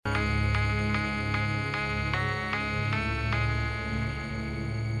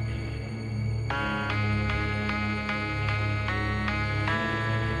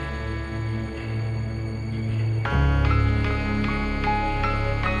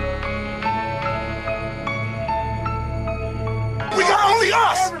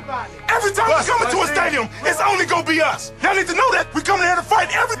Every time we come into a stadium, it's only gonna be us. Y'all need to know that. We coming here to fight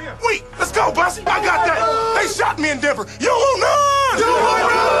every week. Let's go, Bussy. I got that. They shot me in Denver. You want none? You want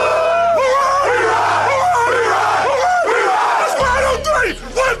none? Let's ride on three.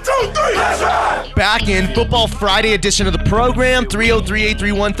 1, 2, 3. Let's ride. Back in Football Friday edition of the program,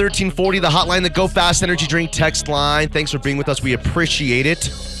 303-831-1340, the hotline, the Go Fast Energy Drink text line. Thanks for being with us. We appreciate it.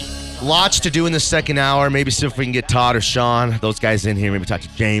 Lots to do in the second hour. Maybe see if we can get Todd or Sean, those guys in here. Maybe talk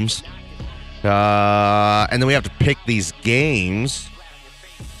to James. And then we have to pick these games.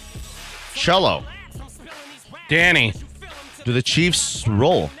 Cello. Danny. Do the Chiefs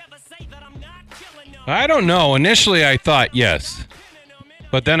roll? I don't know. Initially, I thought yes.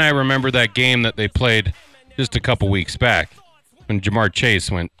 But then I remember that game that they played just a couple weeks back when Jamar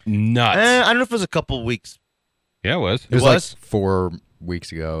Chase went nuts. I don't know if it was a couple weeks. Yeah, it was. It was like 4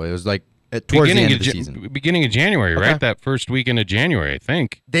 weeks ago. It was like towards the end of the season. Beginning of January, right? That first weekend of January, I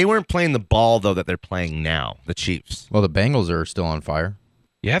think. They weren't playing the ball, though, that they're playing now, the Chiefs. Well, the Bengals are still on fire.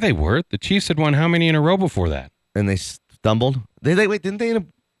 Yeah, they were. The Chiefs had won how many in a row before that? And they stumbled. Wait, didn't they?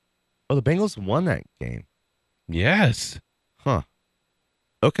 The Bengals won that game. Yes. Huh.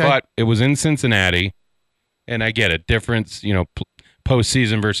 Okay. But it was in Cincinnati, and I get it. Difference,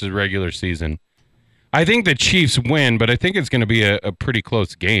 postseason versus regular season. I think the Chiefs win, but I think it's going to be a pretty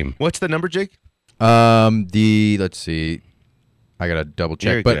close game. What's the number, Jake? Let's see. I got to double check.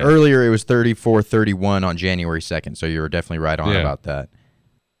 Very but good. earlier it was 34-31 on January 2nd, so you were definitely right on about that.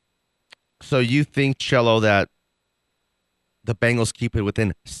 So you think, Cello, that the Bengals keep it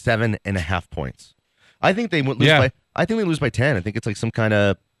within 7.5 points? I think they would lose by. I think they lose by 10. I think it's like some kind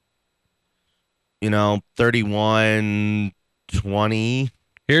of, 31-20.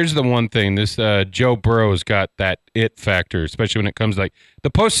 Here's the one thing. This Joe Burrow's got that it factor, especially when it comes to, like, the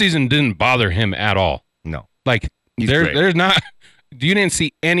postseason didn't bother him at all. No. Like, there's not, you didn't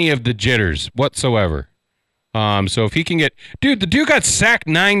see any of the jitters whatsoever. So if he can get, the dude got sacked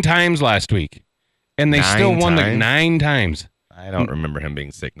 9 times last week, and they still won 9 times. I don't remember him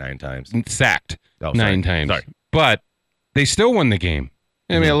being sick 9 times. Sacked 9 times. Sorry. But they still won the game.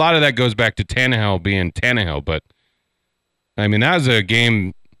 I mean, a lot of that goes back to Tannehill being Tannehill, but I mean, that was a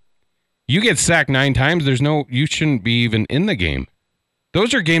game. You get sacked 9 times, you shouldn't be even in the game.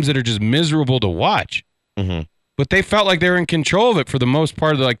 Those are games that are just miserable to watch. Mm-hmm. But they felt like they were in control of it for the most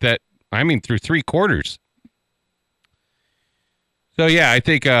part of through 3 quarters. So yeah, I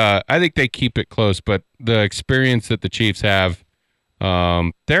think they keep it close, but the experience that the Chiefs have,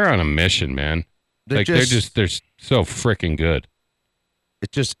 they're on a mission, man. They're so freaking good.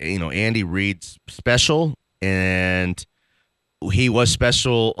 It's just, Andy Reid's special, and he was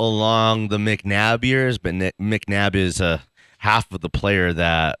special along the McNabb years, but McNabb is half of the player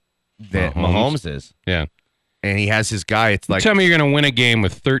that Mahomes is. Yeah. And he has his guy. It's like, tell me you're going to win a game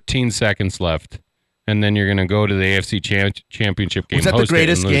with 13 seconds left, and then you're going to go to the AFC Championship game. Was that the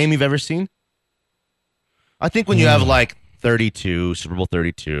greatest game you've ever seen? I think when you have like 32, Super Bowl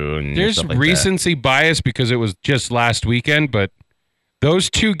 32. And there's stuff like recency bias because it was just last weekend, but those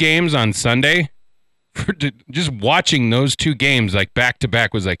 2 games on Sunday, just watching those 2 games like back to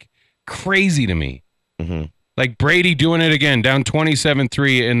back was like crazy to me. Mm-hmm. Like Brady doing it again, down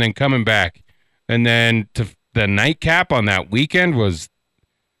 27-3, and then coming back. And then the nightcap on that weekend was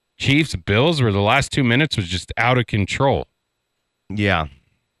Chiefs-Bills, where the last 2 minutes was just out of control. Yeah.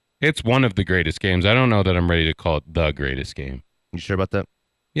 It's one of the greatest games. I don't know that I'm ready to call it the greatest game. You sure about that?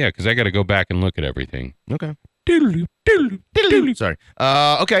 Yeah, because I got to go back and look at everything. Okay. Sorry.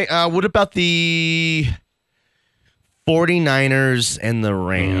 Okay. What about the 49ers and the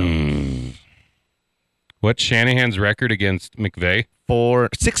Rams? What's Shanahan's record against McVay?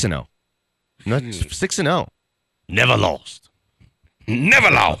 6-0. Not 6-0. Never lost. Never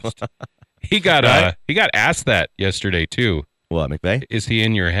lost. He got asked that yesterday too. What, McVay? Is he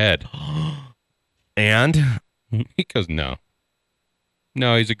in your head? And he goes, no.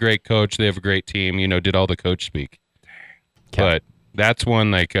 No, he's a great coach. They have a great team. Did all the coach speak. Okay. But that's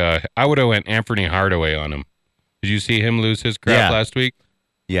one like I would have went Anthony Hardaway on him. Did you see him lose his crap last week?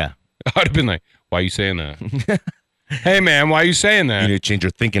 Yeah. I would have been like, why are you saying that? Hey, man, why are you saying that? You need to change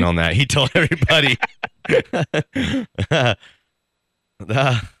your thinking on that. He told everybody.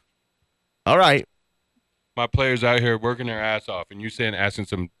 All right. My players out here working their ass off, and you asking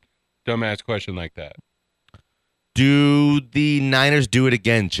some dumbass question like that. Do the Niners do it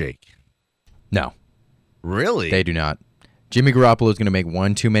again, Jake? No. Really? They do not. Jimmy Garoppolo is going to make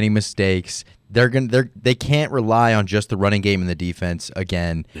one too many mistakes. They can't rely on just the running game and the defense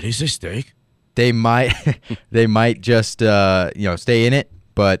again. Did he say steak? They might just stay in it,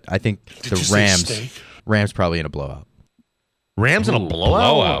 but I think the Rams probably in a blowout. Rams in a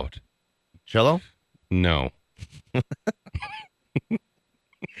blowout? Cello? No.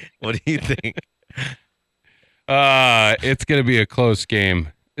 What do you think? It's going to be a close game.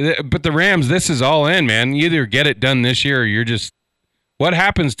 But the Rams, this is all in, man. You either get it done this year or you're just... What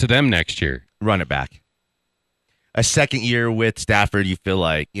happens to them next year? Run it back. A second year with Stafford, you feel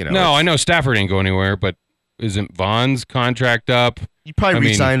like, No, I know Stafford ain't going anywhere, but isn't Vaughn's contract up? You probably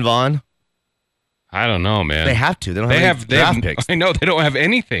re-sign Vaughn. I don't know, man. They have to. They don't have draft picks. I know they don't have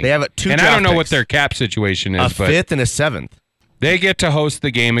anything. They have two and draft I don't know picks. what their cap situation is. A fifth and a seventh. They get to host the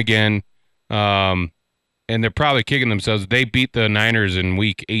game again, and they're probably kicking themselves. They beat the Niners in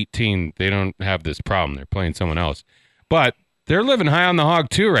Week 18. They don't have this problem. They're playing someone else. But they're living high on the hog,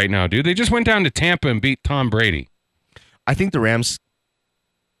 too, right now, dude. They just went down to Tampa and beat Tom Brady. I think the Rams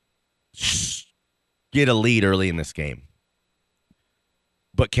get a lead early in this game.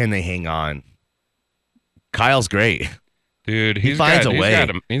 But can they hang on? Kyle's great. Dude, he finds a way.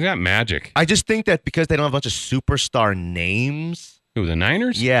 He's got magic. I just think that because they don't have a bunch of superstar names. Who, the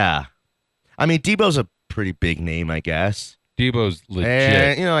Niners? Yeah. I mean, Debo's a pretty big name, I guess. Debo's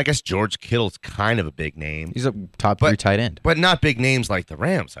legit. And, I guess George Kittle's kind of a big name. He's a top 3 tight end. But not big names like the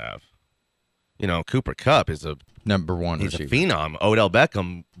Rams have. Cooper Kupp is a number 1 He's receiver. a phenom. Odell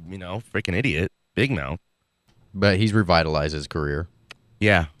Beckham, freaking idiot. Big mouth. But he's revitalized his career.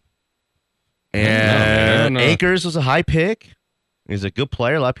 Yeah. And I don't know. Akers was a high pick. He's a good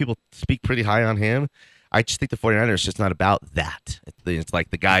player. A lot of people speak pretty high on him. I just think the 49ers is just not about that. It's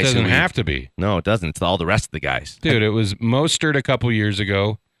like the guys It doesn't have to be. No, it doesn't. It's all the rest of the guys. Dude, it was Mostert a couple years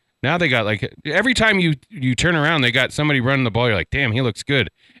ago. Now they got every time you turn around, they got somebody running the ball. You're like, damn, he looks good.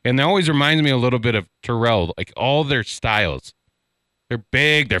 And that always reminds me a little bit of Terrell, like all their styles. They're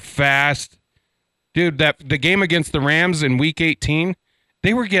big, they're fast. Dude, the game against the Rams in Week 18,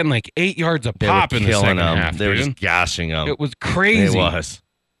 they were getting like 8 yards a pop in the second half. They were just gashing them. It was crazy. It was.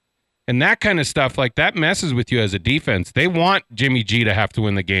 And that kind of stuff, like that messes with you as a defense. They want Jimmy G to have to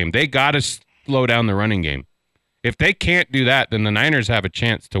win the game. They got to slow down the running game. If they can't do that, then the Niners have a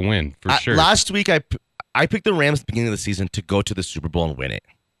chance to win for sure. Last week, I picked the Rams at the beginning of the season to go to the Super Bowl and win it.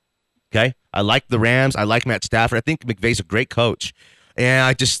 Okay? I like the Rams. I like Matt Stafford. I think McVay's a great coach. And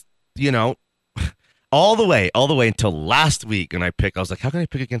I just, all the way until last week, and I was like, how can I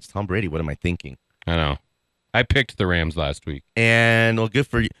pick against Tom Brady? What am I thinking? I know. I picked the Rams last week. And, well, good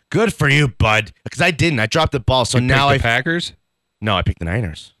for you, bud. Because I didn't. I dropped the ball. So now I picked the Packers? No, I picked the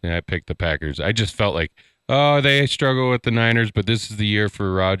Niners. Yeah, I picked the Packers. I just felt like, they struggle with the Niners, but this is the year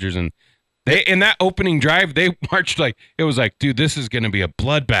for Rodgers. And they in that opening drive, they marched it was like, dude, this is going to be a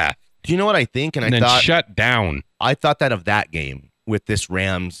bloodbath. Do you know what I think? And then shut down. I thought that of that game with this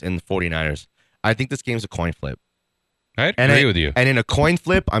Rams and the 49ers. I think this game's a coin flip. I agree with you. And in a coin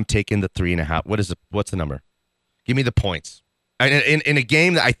flip, I'm taking the 3.5. What's the number? Give me the points. In a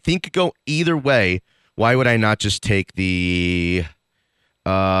game that I think could go either way, why would I not just take the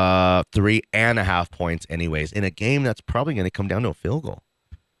 3.5 points anyways in a game that's probably going to come down to a field goal?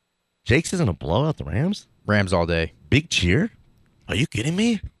 Jake's isn't a blowout the Rams? Rams all day. Big cheer? Are you kidding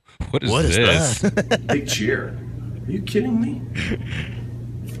me? What is this? Big cheer. Are you kidding me?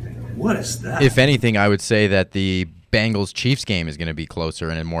 What is that? If anything, I would say that the Bengals-Chiefs game is going to be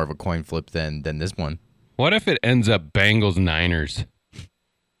closer and more of a coin flip than this one. What if it ends up Bengals-Niners?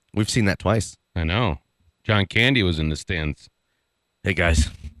 We've seen that twice. I know. John Candy was in the stands. Hey, guys.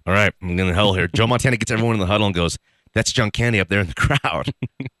 All right, I'm going to hell here. Joe Montana gets everyone in the huddle and goes, that's John Candy up there in the crowd.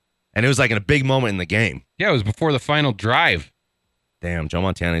 And it was like in a big moment in the game. Yeah, it was before the final drive. Damn, Joe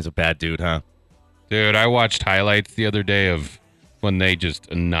Montana's a bad dude, huh? Dude, I watched highlights the other day of when they just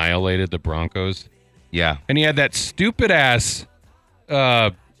annihilated the Broncos. Yeah. And he had that stupid-ass,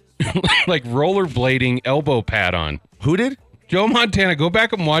 like rollerblading elbow pad on. Who did? Joe Montana. Go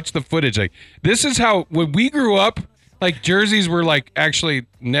back and watch the footage. Like, this is how, when we grew up, like, jerseys were, like, actually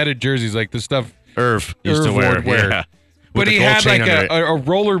netted jerseys, like the stuff Irv used to wear. Yeah. But he had, like, a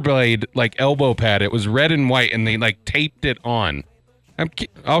rollerblade, like, elbow pad. It was red and white, and they, like, taped it on.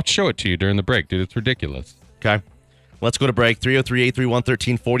 I'll show it to you during the break, dude. It's ridiculous. Okay. Let's go to break.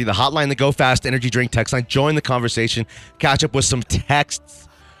 303-831-1340. The hotline, the Go Fast Energy Drink text line. Join the conversation. Catch up with some texts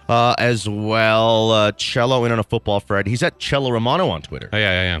as well. Cello in on a football Friday. He's at Cello Romano on Twitter. Oh, yeah,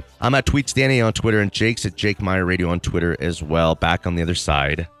 I am. I'm at Tweets Danny on Twitter, and Jake's at Jake Meyer Radio on Twitter as well. Back on the other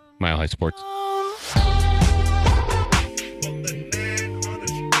side. Mile High Sports.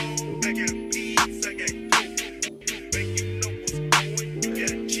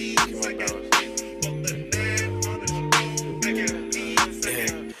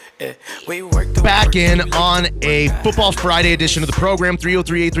 Back in on a Football Friday edition of the program.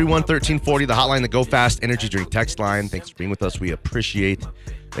 303-831-1340. The hotline, the Go Fast Energy Drink text line. Thanks for being with us. We appreciate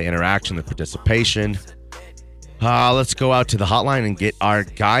the interaction, the participation. Let's go out to the hotline and get our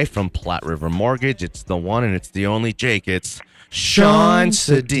guy from Platte River Mortgage. It's the one and it's the only Jake. It's Sean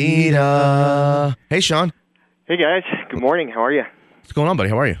Sedita. Hey, Sean. Hey, guys. Good morning. How are you? What's going on, buddy?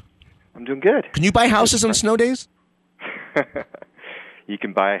 How are you? I'm doing good. Can you buy houses on snow days? You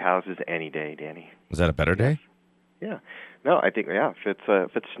can buy houses any day, Danny. Is that a better day? Yeah. No, I think, if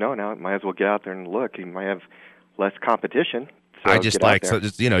it's snow now, might as well get out there and look. You might have less competition. So I just like, so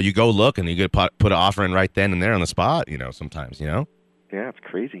just, you go look and you get put an offer in right then and there on the spot, sometimes, Yeah, it's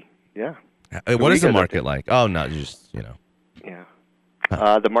crazy. Yeah. What is the market like? Oh, no, just, Yeah.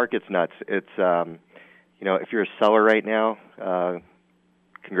 The market's nuts. It's, if you're a seller right now,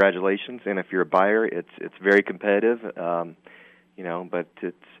 congratulations. And if you're a buyer, it's very competitive. But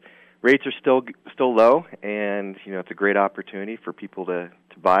rates are still low, and it's a great opportunity for people to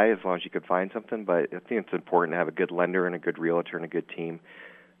buy as long as you can find something. But I think it's important to have a good lender and a good realtor and a good team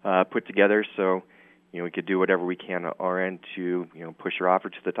put together, so we could do whatever we can on our end to push your offer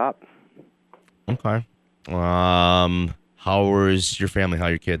to the top. Okay. How is your family? How are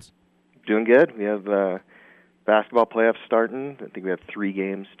your kids? Doing good. We have basketball playoffs starting. I think we have 3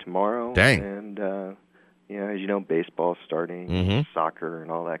 games tomorrow. Dang. And as you know, baseball starting, soccer, and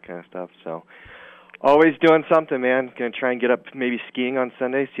all that kind of stuff. So always doing something, man. Going to try and get up maybe skiing on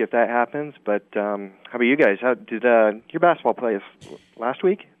Sunday, see if that happens. But how about you guys? How did your basketball play last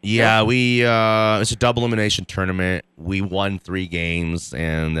week? Yeah, we it's a double elimination tournament. We won 3 games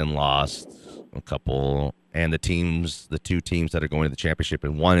and then lost a couple. And the 2 teams that are going to the championship,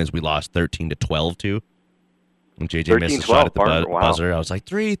 and one is we lost 13-12 to. When JJ missed a shot at the buzzer, I was like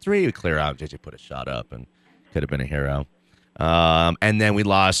 3-3. We clear out. JJ put a shot up and could have been a hero. And then we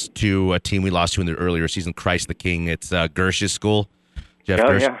lost to a team we lost to in the earlier season, Christ the King. It's Gersh's school, Jeff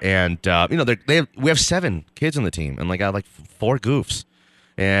Gersh. Yeah. And we have 7 kids on the team, and I got 4 goofs.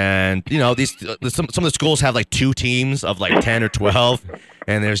 And these some of the schools have 2 teams of 10 or 12,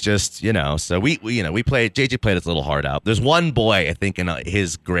 and there's just so we played. JJ played his little heart out. There's one boy I think in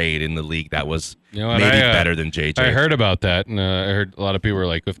his grade in the league that was maybe better than JJ. I heard about that, and I heard a lot of people were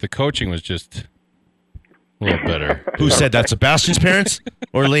like, if the coaching was just a little better. Who said that? Sebastian's parents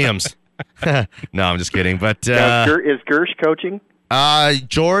or Liam's? No, I'm just kidding. But is Gersh coaching?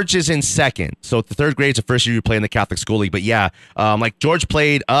 George is in second. So the 3rd grade is the first year you play in the Catholic School League. But yeah, George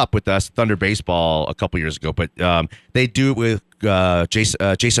played up with us, Thunder Baseball, a couple years ago. But they do it with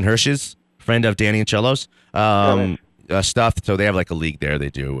Jason Hirsch's, friend of Danny and Cello's stuff. So they have a league there they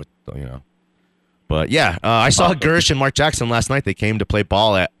do with, But yeah, I saw Gersh and Mark Jackson last night. They came to play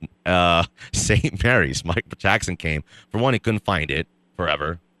ball at St. Mary's. Mike Jackson came. For one, he couldn't find it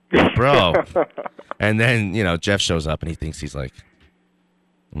forever. Bro. And then, Jeff shows up and he thinks he's like,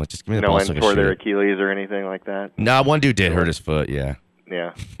 I'm like, just give me the ball so I can tore shoot their it. Achilles or anything like that? No, one dude did hurt his foot, yeah.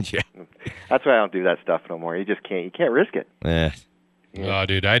 Yeah. Yeah. That's why I don't do that stuff no more. You can't risk it. Yeah. Oh,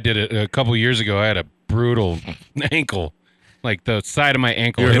 dude, I did it a couple years ago. I had a brutal ankle. The side of my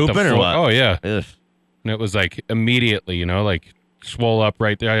ankle You're hit the hooping floor. or what? Oh, yeah. Ugh. And it was immediately, swole up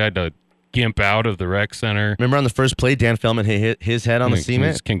right there. I had to gimp out of the rec center. Remember on the first play, Dan Feldman hit his head on the cement? He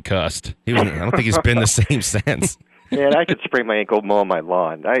was concussed. I don't think he's been the same since. Man, I could sprain my ankle mowing my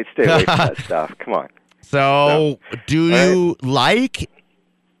lawn. I stay away from that stuff. Come on. So, do you like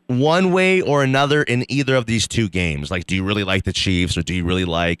one way or another in either of these 2 games? Do you really like the Chiefs or do you really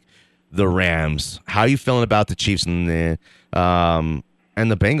like the Rams? How are you feeling about the Chiefs and the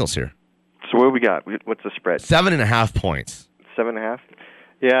Bengals here? So what do we got? What's the spread? 7.5 points. 7.5.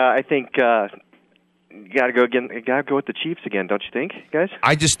 Yeah, I think you got to go again. You got to go with the Chiefs again, don't you think, guys?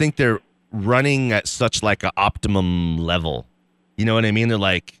 I just think they're running at such an optimum level. You know what I mean? They're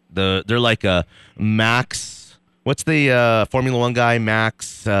like a Max. What's the Formula 1 guy?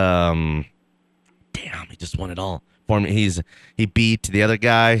 Max. Damn, he just won it all. He beat the other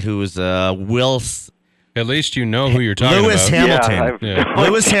guy who was Will. At least you know who you're talking Lewis about. Hamilton. Yeah.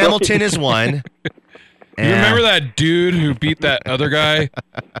 Lewis Hamilton is one. You remember that dude who beat that other guy,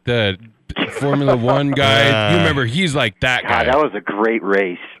 the Formula 1 guy? You remember he's like that guy. God, that was a great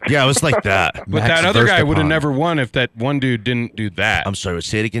race. Yeah, it was like that. But that other guy would have never won if that one dude didn't do that. I'm sorry,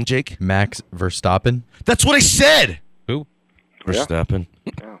 say it again, Jake. Max Verstappen. That's what I said. Who? Verstappen.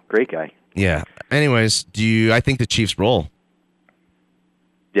 Oh, great guy. Yeah. Anyways, I think the Chiefs roll.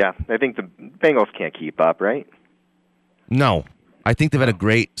 Yeah, I think the Bengals can't keep up, right? No. I think they've had a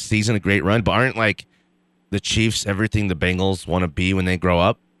great season, a great run, but aren't the Chiefs everything the Bengals want to be when they grow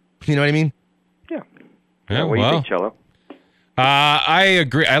up? You know what I mean? Yeah. Yeah, what do you think, Cello? I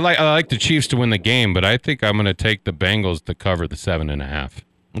agree. I like the Chiefs to win the game, but I think I'm going to take the Bengals to cover the 7.5.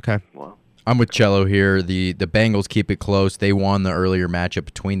 Okay. Well, I'm with Cello here. The Bengals keep it close. They won the earlier matchup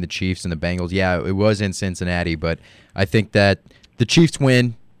between the Chiefs and the Bengals. Yeah, it was in Cincinnati, but I think that the Chiefs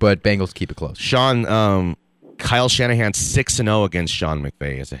win, but Bengals keep it close. Sean, Kyle Shanahan's 6-0 against Sean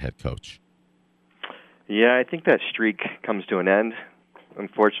McVay as a head coach. Yeah, I think that streak comes to an end,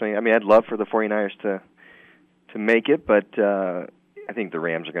 unfortunately. I mean, I'd love for the 49ers to make it, but I think the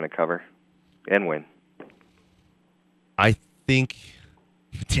Rams are going to cover and win. I think,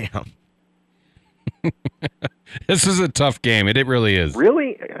 damn. This is a tough game. It really is.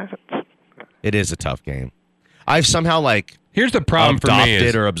 Really? It is a tough game. I've somehow, Here's the problem for me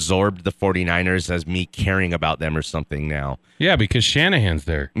adopted or absorbed the 49ers as me caring about them or something now. Yeah, because Shanahan's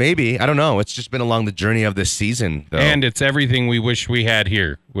there. Maybe. I don't know. It's just been along the journey of this season, though. And it's everything we wish we had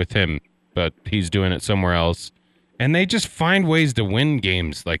here with him, but he's doing it somewhere else. And they just find ways to win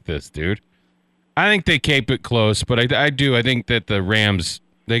games like this, dude. I think they keep it close, but I do. I think that the Rams,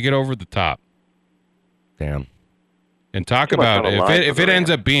 they get over the top. Damn. And talk about if it ends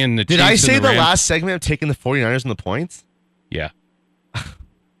up being the Chiefs. Did I say and the the Rams, last segment of taking the 49ers and the points? Yeah.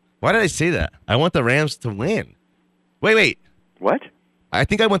 Why did I say that? I want the Rams to win. Wait. What? I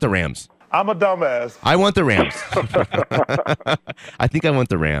think I want the Rams. I'm a dumbass. I want the Rams. I think I want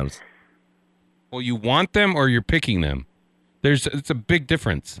the Rams. Well, you want them or you're picking them? It's a big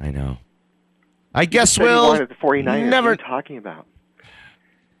difference. I know. I guess You we'll wanted the 49ers. never. What are you talking about?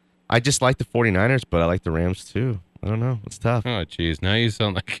 I just like the 49ers, but I like the Rams too. I don't know. It's tough. Oh, jeez. Now you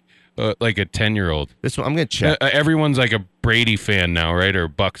sound like a 10-year-old. This one, I'm going to check. Everyone's like a Brady fan now, right? Or a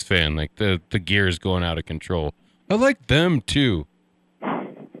Bucks fan. Like the gear is going out of control. I like them too.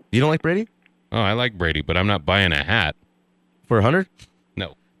 You don't like Brady? Oh, I like Brady, but I'm not buying a hat. For 100?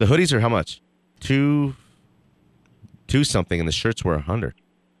 No. The hoodies are how much? Two something, and the shirts were 100.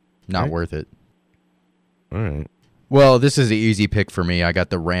 Not Right. worth it. All right. Well, this is an easy pick for me. I got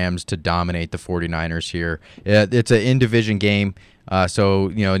the Rams to dominate the 49ers here. It's an in-division game, so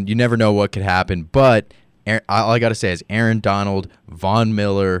you never know what could happen. But all I got to say is Aaron Donald, Von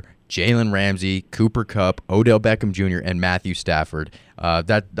Miller, Jalen Ramsey, Cooper Kupp, Odell Beckham Jr., and Matthew Stafford.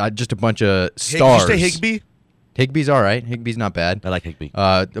 That just a bunch of stars. Did you say Higbee? Higbee's all right. Higbee's not bad. I like Higbee.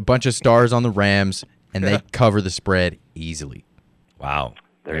 A bunch of stars on the Rams, and they cover the spread easily. Wow.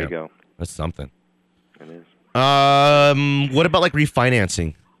 There you go. That's something. It is. What about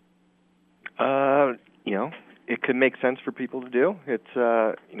refinancing? It could make sense for people to do. It's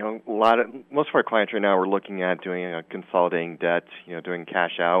most of our clients right now are looking at doing consolidating debt, doing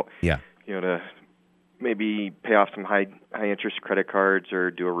cash out. Yeah. To maybe pay off some high interest credit cards or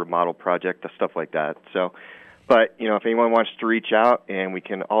do a remodel project, stuff like that. So, but if anyone wants to reach out, and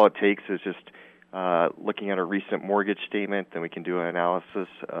all it takes is just looking at a recent mortgage statement, then we can do an analysis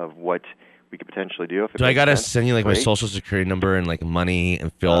of what we could potentially do. If it Do I makes gotta sense. send you my Great. social security number and money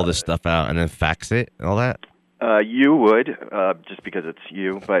and fill all this stuff out and then fax it and all that? You would, just because it's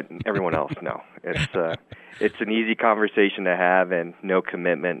you, but everyone else, no. It's an easy conversation to have, and no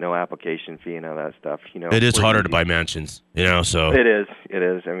commitment, no application fee, and all that stuff. It is harder to buy mansions, so. It is.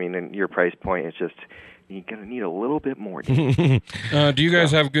 I mean, and your price point is just, you're going to need a little bit more. Do you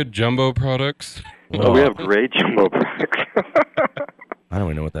guys have good jumbo products? Oh, we have great jumbo products. I don't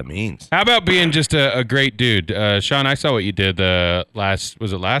even know what that means. How about being just a great dude? Sean, I saw what you did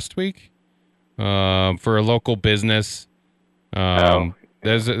last week? For a local business. I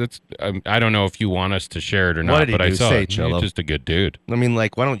don't know if you want us to share it or not, What did he but I do? saw Say, it. Cello. You're just a good dude. I mean, why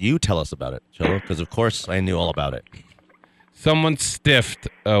don't you tell us about it, Cello? Because, of course, I knew all about it. Someone stiffed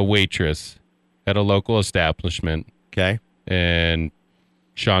a waitress at a local establishment. Okay. And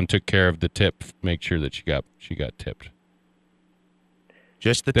Sean took care of the tip, make sure that she got tipped.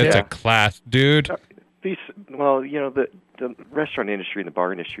 Just the That's tip. a class, dude. The restaurant industry and the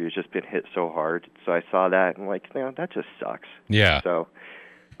bar industry has just been hit so hard. So I saw that and that just sucks. Yeah. So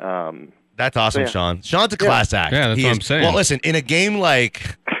That's awesome, yeah. Sean. Sean's a class act. Yeah, that's He what is- I'm saying. Well, listen, in a game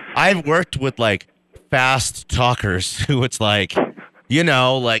I've worked with fast talkers who it's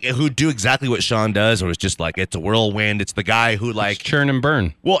who do exactly what Sean does, or it's just it's a whirlwind. It's the guy who It's churn and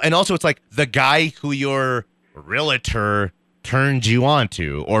burn. well, and also it's the guy who your realtor turns you on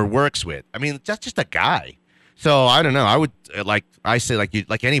to or works with. I mean, that's just a guy. So I don't know. I would I say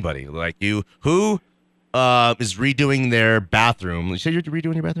anybody you who is redoing their bathroom. You said you're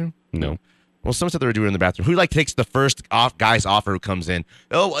redoing your bathroom? No. Well, someone said they were doing in the bathroom. Who takes the first guy's offer who comes in?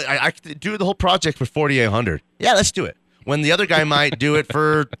 Oh, I could do the whole project for $4,800. Yeah, let's do it. When the other guy might do it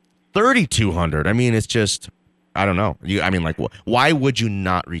for $3,200. I mean, it's just I don't know. Why would you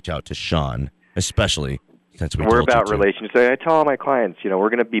not reach out to Sean, especially Since we We're told you about to. relationships. I tell all my clients, we're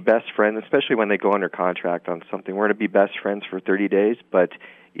going to be best friends, especially when they go under contract on something. We're going to be best friends for 30 days, but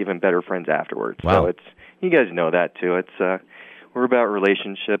even better friends afterwards. Wow. So you guys know that too. We're about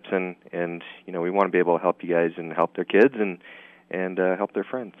relationships, and we want to be able to help you guys and help their kids and help their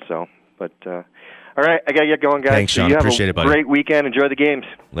friends. So, but all right, I got to get going, guys. Thanks, Sean. So you have Appreciate a it, buddy. great weekend. Enjoy the games.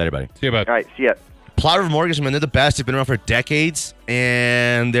 Later, buddy. See you, bud. All right, see ya. Plotter Mortgage, man, they're the best. They've been around for decades,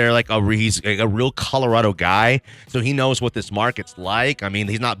 and they're like he's like a real Colorado guy, so he knows what this market's like. I mean,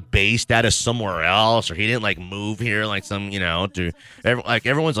 he's not based out of somewhere else, or he didn't like move here like some,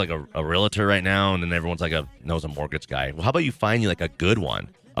 everyone's like a realtor right now, and then everyone's like knows a mortgage guy. Well, how about you find you like a good one,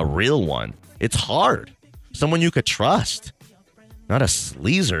 a real one? It's hard. Someone you could trust, not a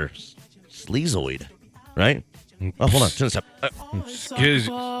sleazoid, right? Oh, hold on. Turn this up. Excuse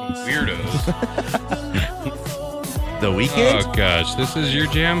weirdos. The Weeknd? Oh gosh, this is your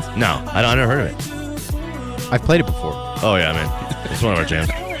jam? No, I never heard of it. I've played it before. Oh yeah, man, it's one of our jams.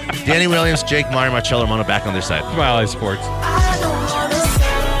 Danny Williams, Jake Meyer, Marcello Romano back on their side. Smile Eye Sports.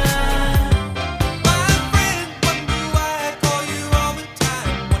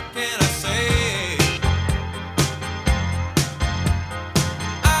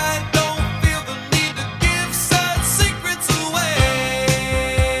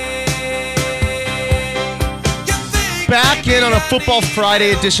 Back in on a Football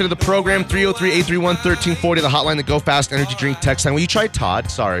Friday edition of the program, 303-831-1340, the hotline, the Go Fast Energy Drink text line. Will you try Todd?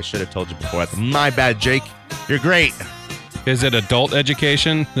 Sorry, I should have told you before. My bad, Jake. You're great. Is it Adult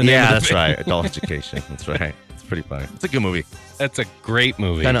Education? The name of the That's band? right. Adult Education. That's right. It's pretty funny. It's a good movie. That's a great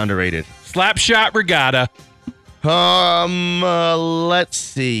movie. Kind of underrated. Slapshot Regatta. Let's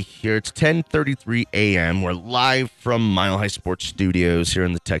see here. It's 10:33 a.m. We're live from Mile High Sports Studios here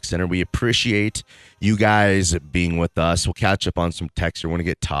in the Tech Center. We appreciate you guys being with us. We'll catch up on some texts. We want to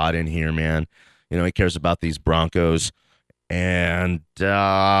get Todd in here, man. He cares about these Broncos. And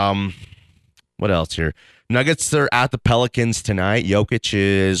what else here? Nuggets are at the Pelicans tonight. Jokic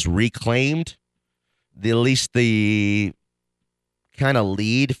is reclaimed at least the kind of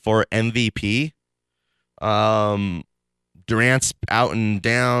lead for MVP. Durant's out and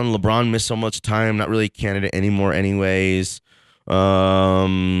down. LeBron missed so much time. Not really a candidate anymore anyways.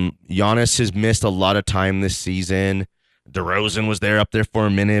 Giannis has missed a lot of time this season. DeRozan was there up there for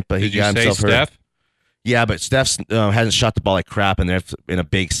a minute, but he got himself hurt. Steph? Yeah, but Steph hasn't shot the ball like crap, and they're in a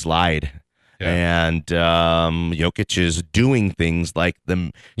big slide. Yeah. And Jokic is doing things like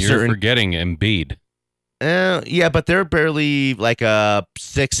You're forgetting Embiid. Yeah, but they're barely like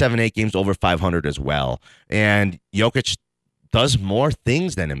 6, 7, 8 games over 500 as well. And Jokic does more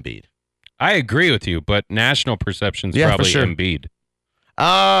things than Embiid. I agree with you, but national perception's Yeah, for probably sure. Embiid.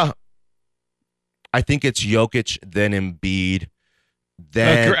 I think it's Jokic, then Embiid,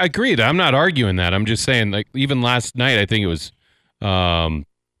 then Agreed. I'm not arguing that. I'm just saying, like, even last night, I think it was,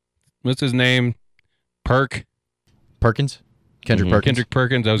 what's his name? Perkins? Kendrick Mm-hmm. Perkins? Kendrick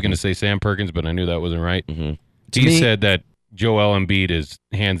Perkins. I was going to say Sam Perkins, but I knew that wasn't right. Mm-hmm. He said that Joel Embiid is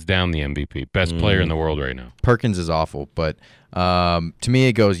hands down the MVP, best player in the world right now. Perkins is awful, but to me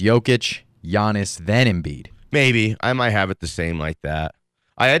it goes Jokic, Giannis, then Embiid. Maybe. I might have it the same like that.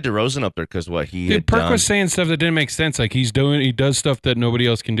 I had DeRozan up there because what he had Perk done. was saying stuff that didn't make sense. Like he does stuff that nobody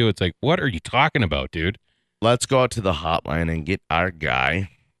else can do. It's like, what are you talking about, dude? Let's go out to the hotline and get our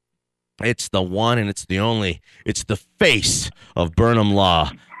guy. It's the one and it's the only. It's the face of Burnham Law.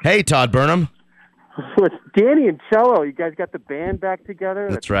 Hey, Todd Burnham. So it's Danny and Cello. You guys got the band back together?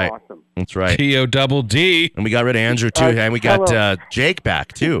 That's right. Awesome. That's right. T-O-double-D. And we got rid of Andrew, too. And we got Jake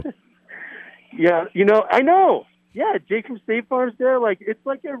back, too. Yeah, I know. Yeah, Jake from State Farm's there. Like, it's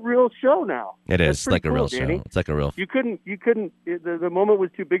like a real show now. It is like a cool, real Danny. show. It's like a real, You couldn't. The moment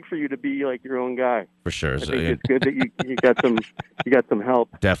was too big for you to be like your own guy. for sure. I So, think it's good that you got some help.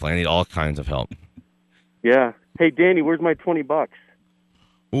 definitely. I need all kinds of help. Yeah. Hey, Danny, where's my $20?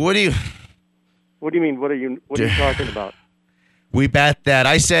 What do you... What do you mean? What are you talking about? We bet that.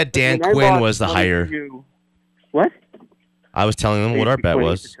 I said Dan I mean, I Quinn lost was the money hire. to you. What? I was telling them what our bet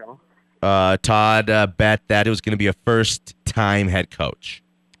was. Todd bet that it was going to be a first-time head coach.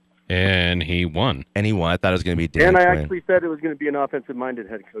 And he won. And he won. I thought it was going to be Dan And I Quinn. actually said it was going to be an offensive-minded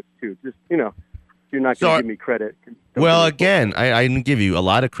head coach, too. Just, you're not So, going to give me credit. Well, again, I didn't give you a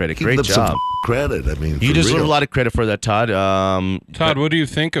lot of credit. Great Give them some job. credit. I mean, You for deserve real. a lot of credit for that, Todd. Todd, what do you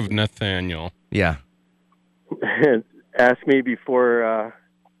think of Nathaniel? Yeah. Ask me before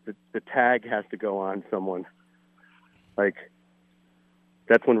the tag has to go on someone. Like,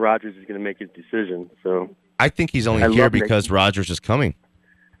 that's when Rodgers is going to make his decision. So I think he's only I here love Nick. because Rodgers is coming.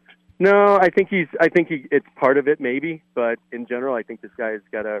 no, I think it's part of it maybe, but in general, I think this guy's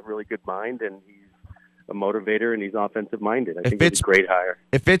got a really good mind, and he's a motivator, and he's offensive minded. I think it's a great hire.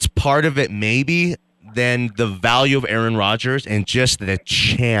 If it's part of it, maybe, then the value of Aaron Rodgers and just the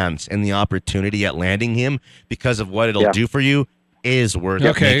chance and the opportunity at landing him because of what it'll do for you is worth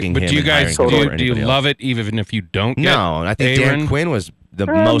making but him. Do you guys do you love else. it even if you don't get No, I think Aaron? Dan Quinn was the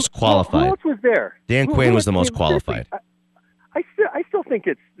most qualified. Who else was there? Dan Quinn was the most qualified. I still think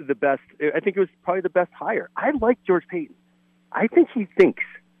it's the best. I think it was probably the best hire. I like George Payton. I think he thinks.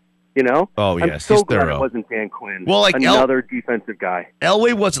 You know? Oh, I'm yes, so he's glad thorough. it wasn't Dan Quinn. Well, like another defensive guy.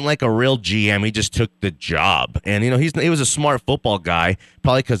 Elway wasn't like a real GM. He just took the job. And, he was a smart football guy,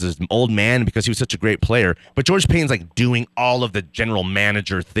 probably because his old man, because he was such a great player. But George Payton's like doing all of the general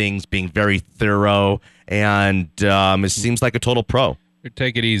manager things, being very thorough, and it seems like a total pro.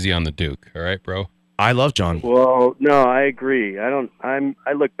 Take it easy on the Duke, all right, bro? I love John. Well, no, I agree. I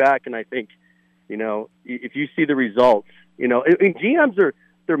look back and I think, if you see the results, GMs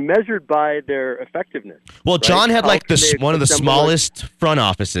they're measured by their effectiveness. Well, right? John had How like can they one of the assemble smallest front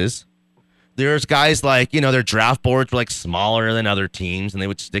offices. There's guys like, their draft boards were like smaller than other teams, and they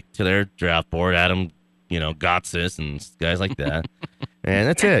would stick to their draft board. Adam, Gotsis and guys like that. And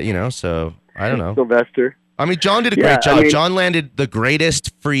that's it, so I don't know. Sylvester. I mean, John did a great job. John landed the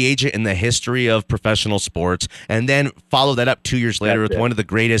greatest free agent in the history of professional sports, and then followed that up 2 years later with one of the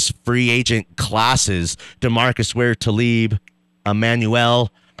greatest free agent classes, DeMarcus Ware, Talib, Emmanuel.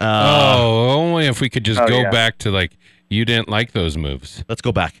 Only if we could just go back to like you didn't like those moves. Let's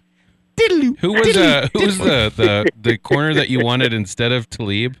go back. Who was the corner that you wanted instead of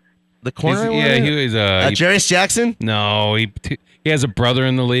Talib? The corner? He was Jarius Jackson? No, he has a brother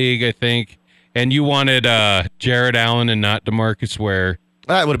in the league, I think. And you wanted Jared Allen and not DeMarcus Ware.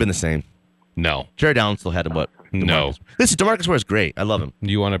 That would have been the same. No. Jared Allen still had what? No. Listen, DeMarcus Ware is great. I love him.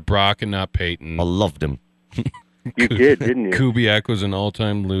 You wanted Brock and not Peyton. I loved him. You did, didn't you? Kubiak was an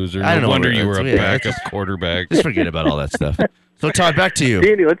all-time loser. I don't No know wonder you were a backup just quarterback. Just forget about all that stuff. So, Todd, back to you.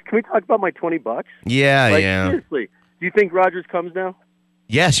 Danny, can we talk about my $20? Yeah. Seriously, do you think Rodgers comes now?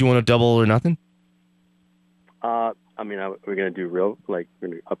 Yes. You want to double or nothing? We're going to do we're going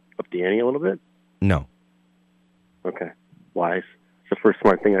to up the ante a little bit? No. Okay. Wise. It's the first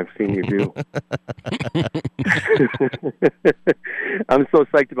smart thing I've seen you do. I'm so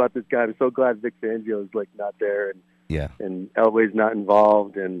psyched about this guy. I'm so glad Vic Fangio is not there and Elway's not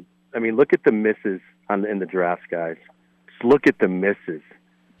involved. And look at the misses in the drafts, guys. Just look at the misses.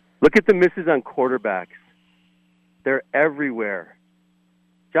 Look at the misses on quarterbacks. They're everywhere.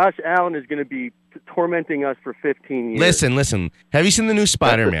 Josh Allen is going to be tormenting us for 15 years. Listen. Have you seen the new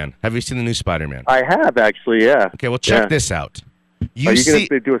Spider-Man? I have, actually, yeah. Okay, well, check this out. Are you going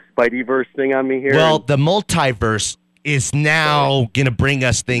to do a Spideyverse thing on me here? Well, the multiverse is now going to bring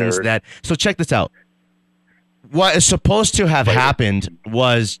us things So check this out. What is supposed to have happened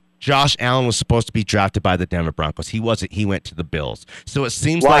was Josh Allen was supposed to be drafted by the Denver Broncos. He wasn't. He went to the Bills. So it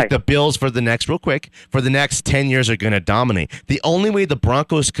seems like the Bills for the next 10 years are going to dominate. The only way the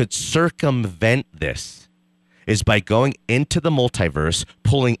Broncos could circumvent this is by going into the multiverse,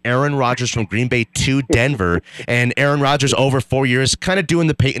 pulling Aaron Rodgers from Green Bay to Denver, and Aaron Rodgers over 4 years, kind of doing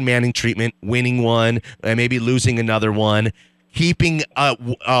the Peyton Manning treatment, winning one, and maybe losing another one, keeping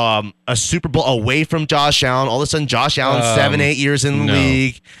a Super Bowl away from Josh Allen. All of a sudden, Josh Allen, 7-8 years in the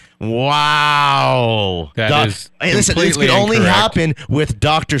league. Wow. That is listen, this could only happen with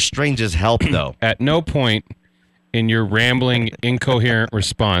Doctor Strange's help, though. At no point in your rambling, incoherent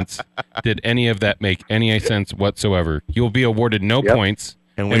response did any of that make any sense whatsoever. You'll be awarded no points,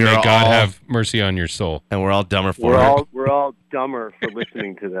 and may God have mercy on your soul. And we're all dumber for it. We're all dumber for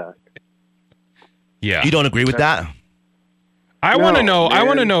listening to that. Yeah. You don't agree with that? I want to know. Man. I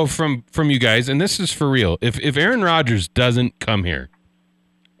want to know from you guys, and this is for real. If Aaron Rodgers doesn't come here,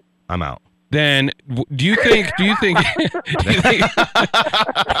 I'm out. Then do you think?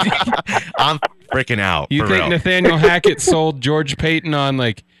 I'm freaking out. You think Nathaniel Hackett sold George Payton on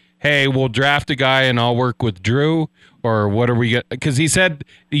hey, we'll draft a guy and I'll work with Drew, or what are we? Because he said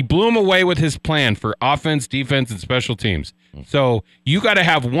he blew him away with his plan for offense, defense, and special teams. So you got to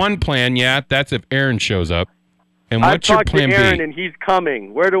have one plan. Yeah, that's if Aaron shows up. And what's your plan B? I've talked to Aaron and he's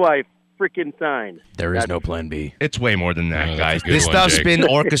coming. Where do I freaking sign? There is no plan B. It's way more than that, guys. This stuff's been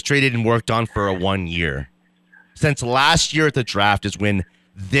orchestrated and worked on for 1 year. Since last year at the draft is when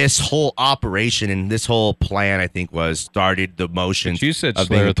this whole operation and this whole plan, I think, started the motions. But you said of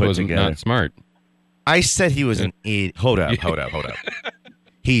being Schlereth put wasn't together. Not smart. I said he was an idiot. Hold up.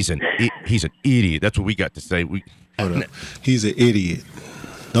 He's an idiot. That's what we got to say. Hold up. He's an idiot.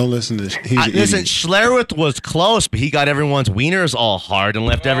 Don't listen to listen, Schlereth was close, but he got everyone's wieners all hard and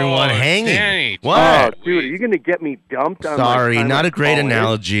left everyone hanging. Danny. What? Oh, dude, are you going to get me dumped on Sorry, my time not of a great college?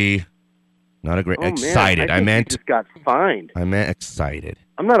 analogy. Not a great. Oh, man, excited. I meant. he just got fined. I meant excited.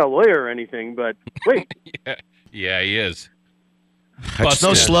 I'm not a lawyer or anything, but wait. Yeah, he is. It's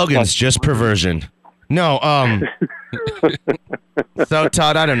no slogans, just perversion. No, So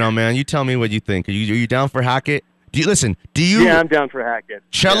Todd, I don't know, man. You tell me what you think. Are you down for Hackett? Yeah, I'm down for Hackett.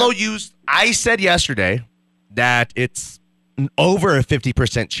 Cello used. I said yesterday that it's over a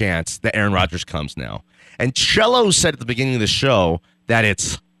 50% chance that Aaron Rodgers comes now, and Cello said at the beginning of the show that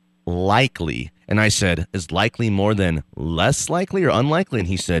it's likely, and I said, is likely more than less likely or unlikely? And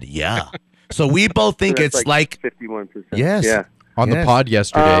he said, yeah. So we both think So it's that's like 51%. yes. Yeah. On the pod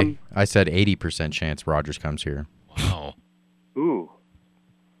yesterday, I said 80% chance Rodgers comes here. Wow. Ooh.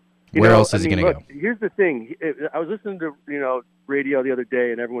 Where else is he going to go? Here's the thing. I was listening to radio the other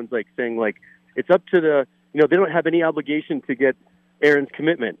day, and everyone's like saying like it's up to the they don't have any obligation to get Aaron's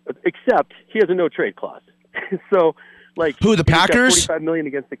commitment, except he has a no trade clause. So like who, the Packers? $45 million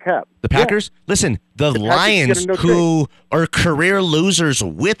against the cap. The Packers? Yeah. Listen, the Lions, who are career losers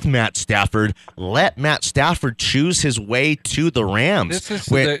with Matt Stafford, let Matt Stafford choose his way to the Rams.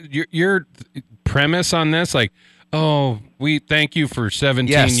 This is your premise on this, like, oh, we thank you for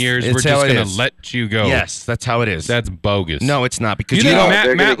 17 years. We're just going to let you go. Yes, that's how it is. That's bogus. No, it's not, because you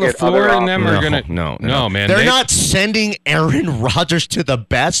think Matt LaFleur and them are going to. No, man. They're not sending Aaron Rodgers to the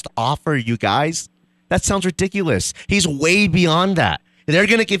best offer, you guys. That sounds ridiculous. He's way beyond that. They're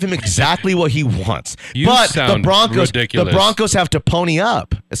going to give him exactly what he wants. But the Broncos have to pony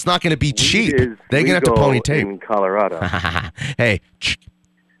up. It's not going to be cheap. They're going to have to pony tape. In Colorado. Hey,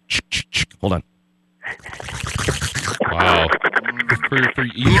 hold on. Wow. For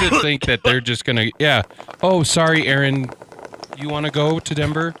you to think that they're just going to, oh, sorry, Aaron, you want to go to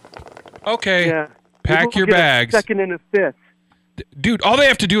Denver? Okay, pack your bags. Second and a fifth. Dude, all they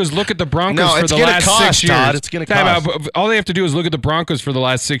have to do is look at the Broncos for the last 6 years. Todd. It's going to cost. All they have to do is look at the Broncos for the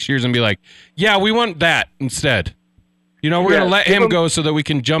last 6 years and be like, yeah, we want that instead. We're going to let him go so that we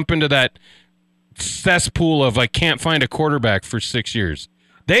can jump into that cesspool of like can't find a quarterback for 6 years.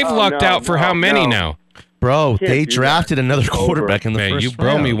 They've lucked out for how many now? Bro, they drafted another quarterback in the first round. You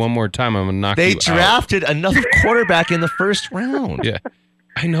bro me one more time, I'm going to knock you out. They drafted another quarterback in the first round. Yeah,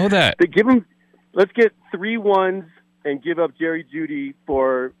 I know that. Let's get 3 ones and give up Jerry Jeudy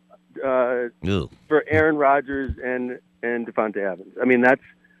for Aaron Rodgers and Devontae Adams. I mean,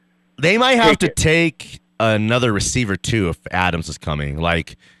 they might have to take another receiver too if Adams is coming.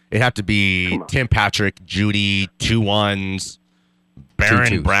 Like it'd have to be Tim Patrick, Jeudy, 2 ones,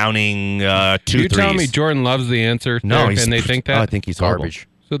 Barron, Browning, 2 threes. You telling me Jordan loves the answer? No, and they think that. I think he's garbage.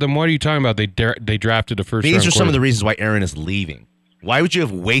 Horrible. So then, what are you talking about? They drafted a first. These are some of the reasons why Aaron is leaving. Why would you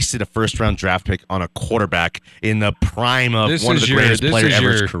have wasted a first-round draft pick on a quarterback in the prime of one of the greatest players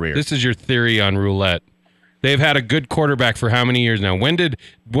ever in his career? This is your theory on roulette. They've had a good quarterback for how many years now? When did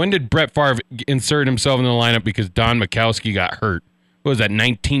Brett Favre insert himself in the lineup because Don Majkowski got hurt? What was that,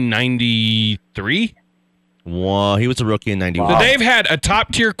 1993? Well, he was a rookie in 91. So they've had a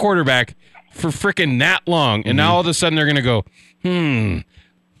top-tier quarterback for freaking that long, and now all of a sudden they're going to go,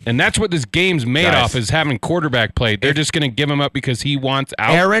 And that's what this game's made off, is having quarterback play. They're just going to give him up because he wants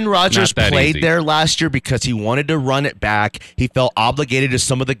out. Aaron Rodgers played there last year because he wanted to run it back. He felt obligated to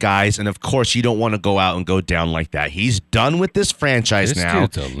some of the guys, and of course, you don't want to go out and go down like that. He's done with this franchise now.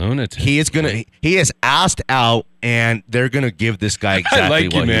 This dude's a lunatic. He is asked out, and they're going to give this guy exactly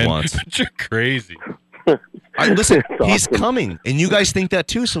what he wants. But you're crazy. Listen, he's coming, and you guys think that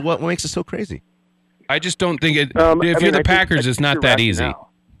too. So what makes it so crazy? I just don't think it. If you're the Packers, it's not that easy. Now.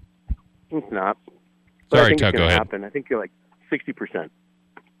 It's not. But Sorry, Tuck, go ahead. Happen. I think you're like 60%.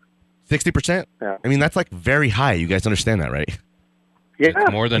 60%? Yeah. I mean, that's like very high. You guys understand that, right? Yeah. It's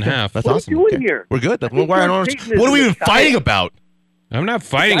more than half. That's what awesome. What are you doing here? We're good. What are we even fighting about? I'm not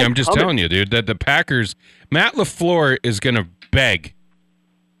fighting. I'm just telling you, dude, that the Packers, Matt LaFleur is going to beg.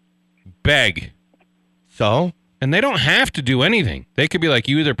 So? And they don't have to do anything. They could be like,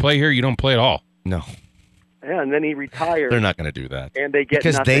 you either play here or you don't play at all. No. Yeah, and then he retires. They're not going to do that. And they get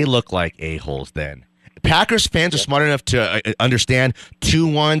because nothing. they look like a-holes then. Packers fans are smart enough to understand 2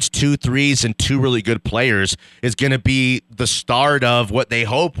 ones, 2 threes, and 2 really good players is going to be the start of what they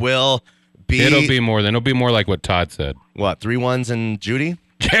hope will be. It'll be more than. It'll be more like what Todd said. What, 3 ones and Jeudy?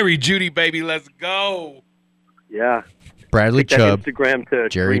 Jerry Jeudy, baby, let's go. Yeah. Bradley Chubb, Instagram to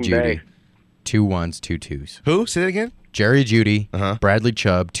Jerry Green Jeudy. Bay. 2 ones, 2 twos. Who? Say that again? Jerry Jeudy, Bradley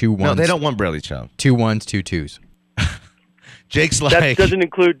Chubb, 2 ones. No, they don't want Bradley Chubb. 2 ones, 2 twos. Jake's like... That doesn't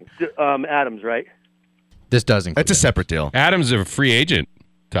include Adams, right? This does include That's a separate deal. Adams is a free agent,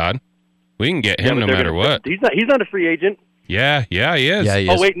 Todd. We can get him no matter what. He's not a free agent. Yeah, he is. Yeah, he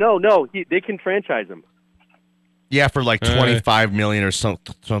is. Oh, wait, no. They can franchise him. Yeah, for like 25 million or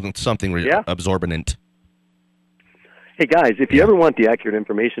something Yeah. absorbent. Hey, guys, if you ever want the accurate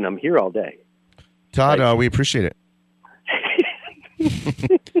information, I'm here all day. Todd, we appreciate it.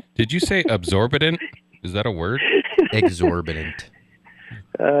 Did you say absorbent? Is that a word? Exorbitant.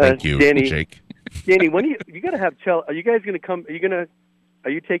 Thank you, Danny, Jake. Danny, when you got to have Chell? Are you guys going to come? Are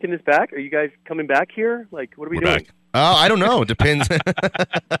you taking this back? Are you guys coming back here? Like, what are we doing? Back. I don't know. It depends.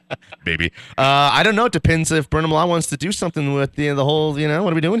 Baby. I don't know. It depends if Burnham Law wants to do something with the whole, what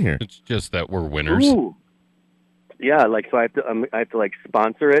are we doing here? It's just that we're winners. Ooh. Yeah, like, so I have to like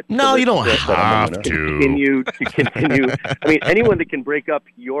sponsor it. No, you don't have to. Continue. I mean, anyone that can break up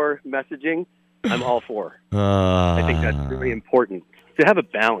your messaging, I'm all for. I think that's really important to have a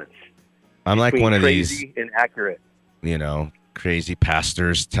balance. I'm like one of these crazy and accurate. Crazy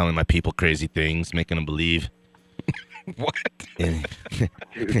pastors telling my people crazy things, making them believe. What? Dude,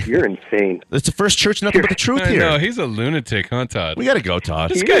 you're insane. It's the first church, nothing but the truth here. No, he's a lunatic, huh, Todd? We got to go, Todd.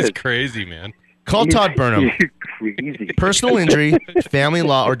 This guy's crazy, man. Call Todd Burnham. Crazy. Personal injury, family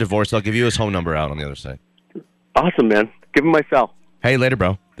law, or divorce. I'll give you his home number out on the other side. Awesome, man. Give him my cell. Hey, later,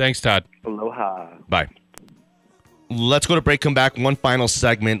 bro. Thanks, Todd. Aloha. Bye. Let's go to break, come back. One final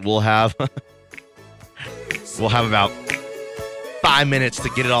segment. We'll have about 5 minutes to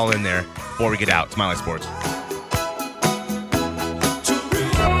get it all in there before we get out. It's Mile High Sports.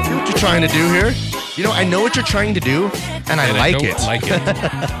 See what you're trying to do here? I know what you're trying to do, and I like don't it. like it.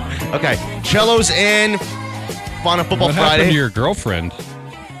 Okay, Cello's in on a football What Friday. happened to your girlfriend?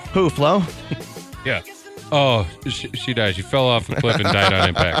 Who, Flo? Yeah. Oh, she died. She fell off a cliff and died on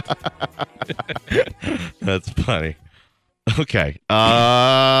impact. That's funny. Okay.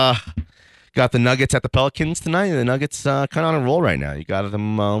 Got the Nuggets at the Pelicans tonight. The Nuggets kind of on a roll right now. You got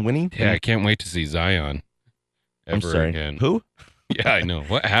them winning? Yeah, I can't wait to see Zion ever again. Who? Yeah, I know.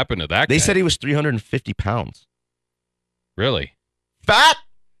 What happened to that guy? They said he was 350 pounds. Really? Fat?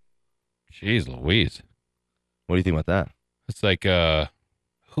 Jeez Louise. What do you think about that? It's like,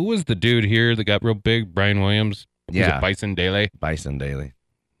 who was the dude here that got real big? Brian Williams? Was it Bison Dele? Bison Daly.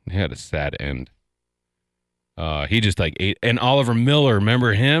 He had a sad end. He just like ate. And Oliver Miller,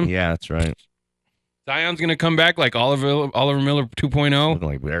 remember him? Yeah, that's right. Zion's going to come back like Oliver Miller 2.0. Looking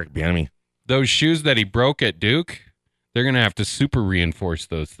like Eric Bieniemy. Those shoes that he broke at Duke, they're going to have to super reinforce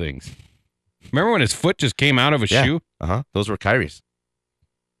those things. Remember when his foot just came out of a shoe? Uh-huh. Those were Kyrie's.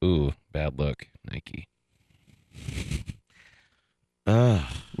 Ooh, bad look, Nike.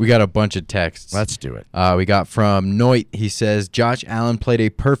 We got a bunch of texts. Let's do it. We got from Noit. He says, Josh Allen played a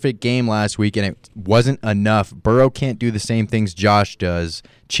perfect game last week, and it wasn't enough. Burrow can't do the same things Josh does.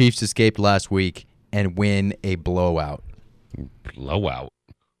 Chiefs escaped last week and win a blowout. Blowout.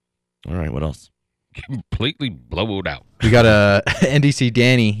 All right, what else? Completely blowed out. We got a NDC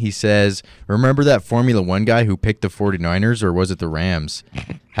Danny. He says, remember that Formula One guy who picked the 49ers, or was it the Rams?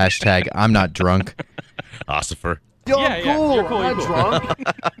 Hashtag, I'm not drunk. Ossifer. Yo, Yeah, cool. You're cool. I'm You're drunk.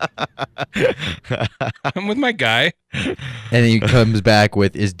 I'm with my guy. And then he comes back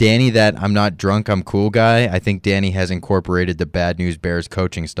with, is Danny that I'm not drunk, I'm cool guy? I think Danny has incorporated the Bad News Bears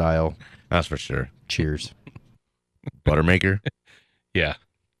coaching style. That's for sure. Cheers. Buttermaker. Yeah.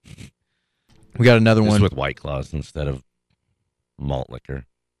 We got another Just one. with White Claws instead of malt liquor.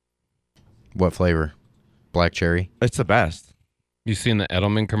 What flavor? Black cherry? It's the best. You seen the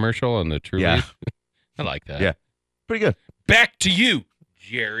Edelman commercial on the Truly? Yeah. I like that. Yeah. Pretty good. Back to you,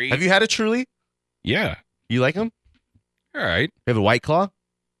 Jerry. Have you had a Truly? Yeah. You like them? All right. You have a White Claw?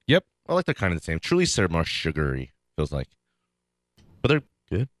 Yep. I like they're kind of the same. Truly's are more sugary, feels like. But they're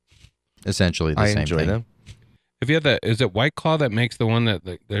good. Essentially the I same enjoy thing. them. Have you had that? Is it White Claw that makes the one that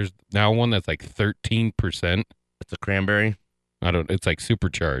there's now one that's like 13%? It's a cranberry. It's like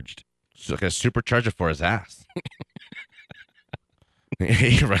supercharged. It's like a supercharger for his ass.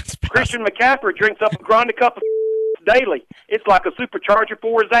 He runs past. Christian McCaffrey drinks up a grande cup of daily. It's like a supercharger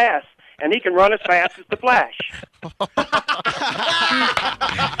for his ass, and he can run as fast as the Flash.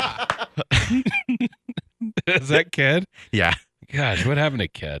 Is that Ked? Yeah. Gosh, what happened to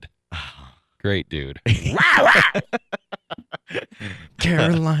Ked? Great dude.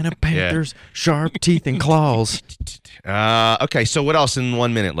 Carolina Panthers, sharp teeth and claws. Okay, so what else in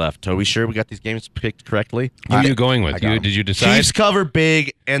 1 minute left? Are we sure we got these games picked correctly? Who are you going with? Did you decide? Chiefs cover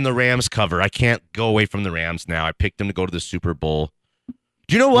big and the Rams cover. I can't go away from the Rams now. I picked them to go to the Super Bowl.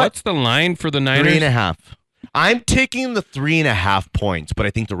 Do you know what? What's the line for the Niners? 3.5. I'm taking the 3.5 points, but I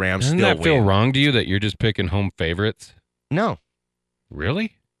think the Rams Doesn't still that feel win. wrong to you that you're just picking home favorites? No.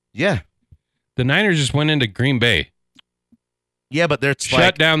 Really? Yeah. The Niners just went into Green Bay. Yeah, but they're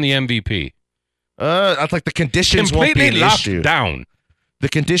Shut down the MVP. That's like the conditions won't be Completely an locked issue. down. the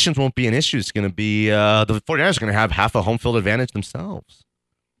conditions won't be an issue. It's going to be the 49ers are going to have half a home field advantage themselves.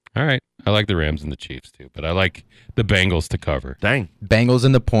 All right. I like the Rams and the Chiefs, too, but I like the Bengals to cover. Dang. Bengals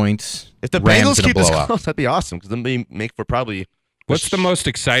and the points. If the Rams Bengals keep this blowout. close, that'd be awesome because then they make for probably. What's the most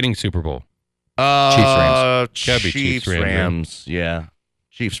exciting Super Bowl? Chiefs-Rams. Gotta be Chiefs, Chiefs-Rams, Rams. Yeah.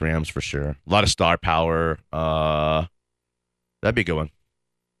 Chiefs, Rams for sure. A lot of star power. That'd be a good one.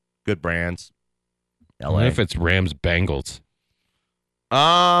 Good brands. LA. What if it's Rams Bengals?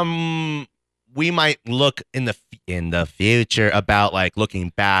 We might look in the future about like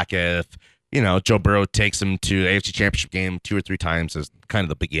looking back if Joe Burrow takes him to the AFC Championship game 2 or 3 times as kind of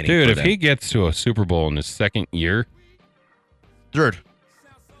the beginning. Dude, for if them. he gets to a Super Bowl in his second year, third,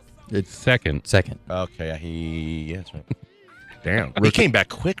 it's second. Okay, yeah, that's right. Damn, he came back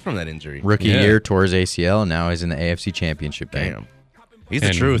quick from that injury. Rookie year, tore his ACL, and now he's in the AFC Championship game. Damn. He's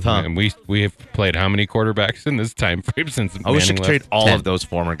the truth, huh? And we have played how many quarterbacks in this time frame since I wish I Manning could trade left? all 10. of those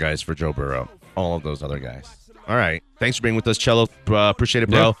former guys for Joe Burrow. All of those other guys. All right. Thanks for being with us, Cello. Appreciate it,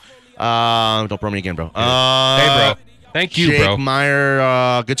 bro. Don't bro me again, bro. Hey, bro. Thank you, Jake bro.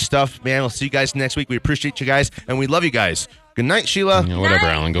 Meyer, good stuff, man. We'll see you guys next week. We appreciate you guys, and we love you guys. Good night, Sheila. Yeah, whatever,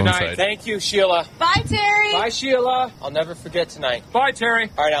 Alan. Go inside. Thank you, Sheila. Bye, Terry. Bye, Sheila. I'll never forget tonight. Bye, Terry.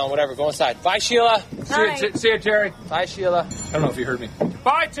 All right, Alan, whatever. Go inside. Bye, Sheila. Bye. See you, Terry. Bye, Sheila. I don't know if you heard me.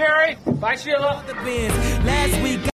 Bye, Terry. Bye, Sheila. Last week.